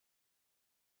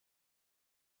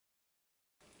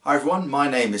Hi everyone, my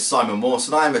name is Simon Morse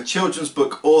and I am a children's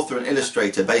book author and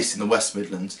illustrator based in the West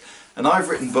Midlands, and I've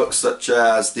written books such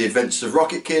as The Adventures of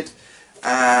Rocket Kid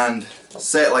and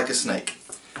Say It Like a Snake.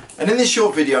 And in this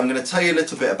short video I'm going to tell you a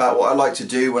little bit about what I like to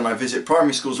do when I visit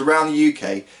primary schools around the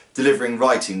UK delivering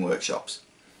writing workshops.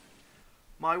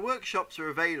 My workshops are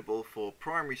available for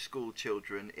primary school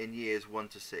children in years 1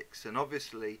 to 6, and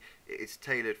obviously it is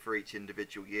tailored for each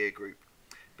individual year group.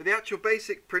 But the actual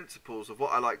basic principles of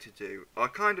what I like to do are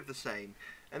kind of the same,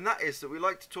 and that is that we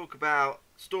like to talk about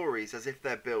stories as if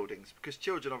they're buildings, because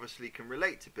children obviously can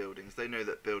relate to buildings. They know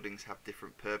that buildings have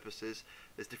different purposes,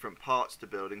 there's different parts to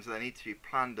buildings, and they need to be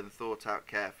planned and thought out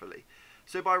carefully.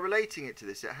 So by relating it to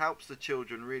this, it helps the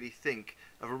children really think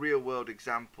of a real world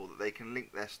example that they can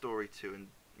link their story to and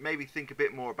maybe think a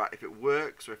bit more about if it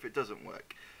works or if it doesn't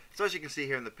work. So as you can see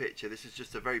here in the picture, this is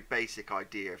just a very basic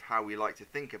idea of how we like to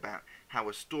think about how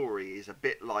a story is a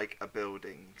bit like a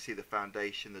building. You can see the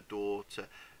foundation, the door to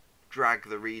drag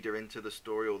the reader into the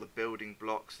story, or the building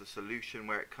blocks, the solution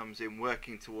where it comes in,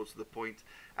 working towards the point,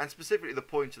 and specifically the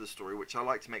point of the story, which I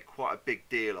like to make quite a big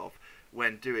deal of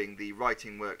when doing the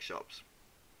writing workshops.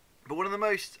 But one of the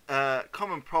most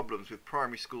common problems with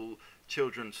primary school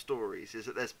children's stories is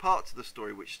that there's parts of the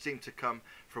story which seem to come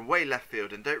from way left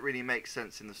field and don't really make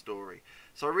sense in the story.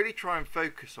 So I really try and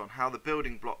focus on how the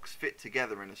building blocks fit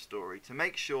together in a story to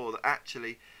make sure that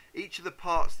actually each of the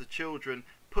parts the children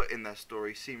put in their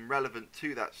story seem relevant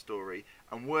to that story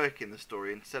and work in the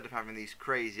story, instead of having these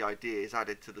crazy ideas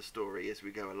added to the story as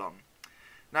we go along.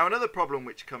 Now, another problem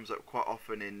which comes up quite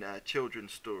often in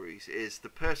children's stories is the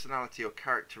personality or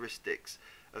characteristics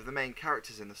of the main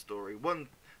characters in the story. One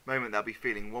moment they'll be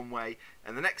feeling one way,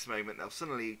 and the next moment they'll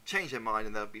suddenly change their mind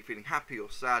and they'll be feeling happy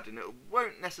or sad, and it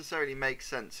won't necessarily make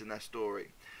sense in their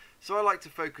story. So I like to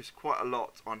focus quite a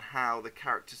lot on how the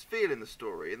characters feel in the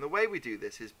story, and the way we do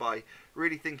this is by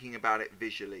really thinking about it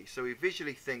visually. So we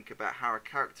visually think about how a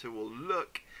character will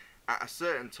look at a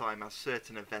certain time as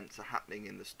certain events are happening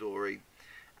in the story.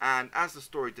 And as the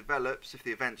story develops, if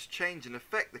the events change and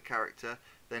affect the character,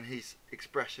 then his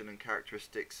expression and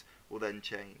characteristics will then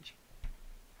change.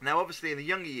 Now obviously in the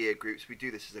younger year groups we do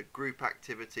this as a group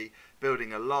activity,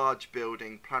 building a large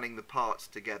building, planning the parts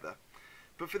together.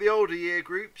 But for the older year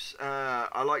groups,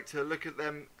 I like to look at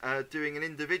them doing an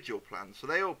individual plan. So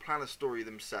they all plan a story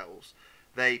themselves.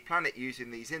 They plan it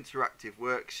using these interactive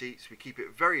worksheets. We keep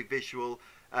it very visual,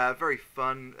 very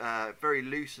fun, very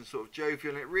loose and sort of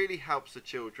jovial, and it really helps the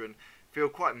children feel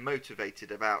quite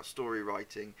motivated about story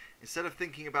writing instead of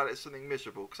thinking about it as something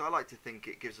miserable, because I like to think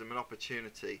it gives them an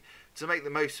opportunity to make the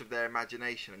most of their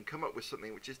imagination and come up with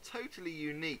something which is totally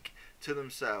unique to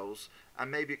themselves and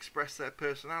maybe express their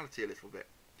personality a little bit.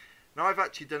 Now I've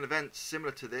actually done events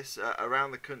similar to this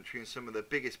around the country in some of the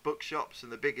biggest bookshops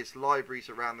and the biggest libraries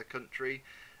around the country,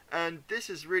 and this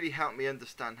has really helped me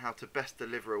understand how to best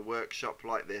deliver a workshop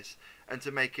like this and to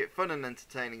make it fun and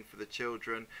entertaining for the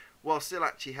children, while still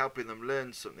actually helping them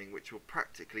learn something which will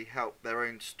practically help their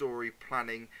own story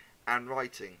planning and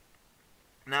writing.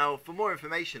 Now, for more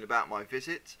information about my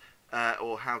visit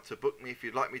or how to book me if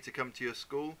you'd like me to come to your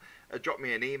school, drop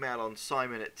me an email on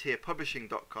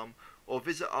simon@tierpublishing.com or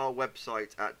visit our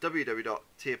website at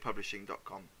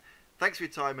www.tierpublishing.com. Thanks for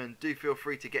your time, and do feel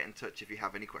free to get in touch if you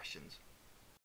have any questions.